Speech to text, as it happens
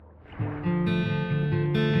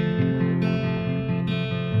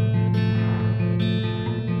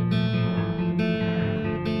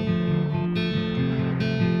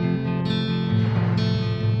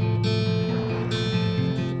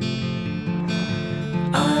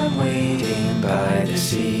waiting by the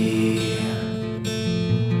sea.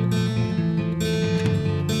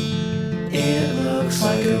 It looks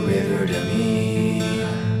like a river to me,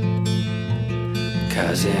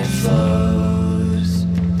 'cause it flows,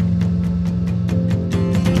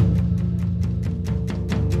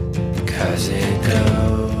 'cause it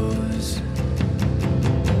goes.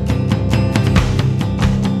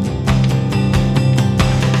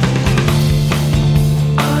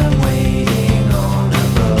 I'm waiting on a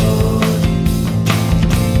boat,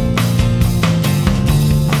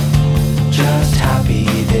 just happy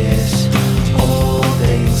this whole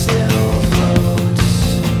thing still floats.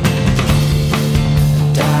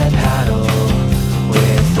 I paddle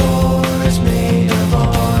with oars made of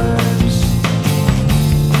arms,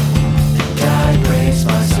 and I brace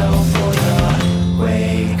myself for the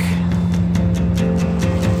wake.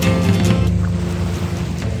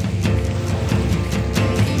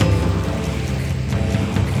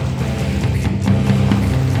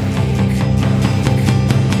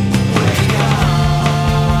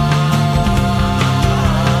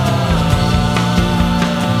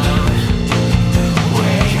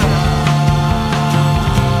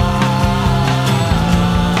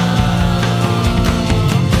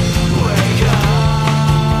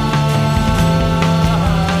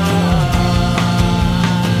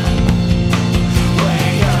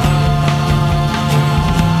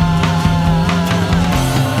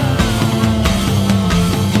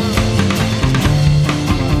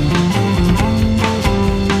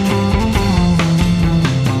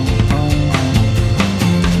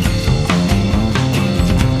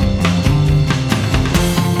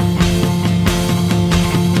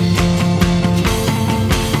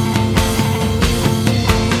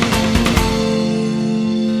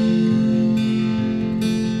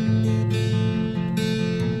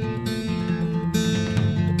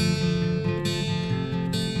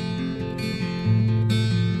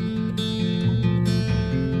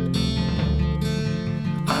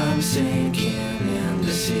 I'm sinking in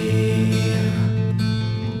the sea.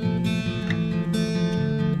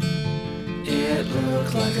 It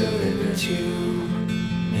looked like a river too.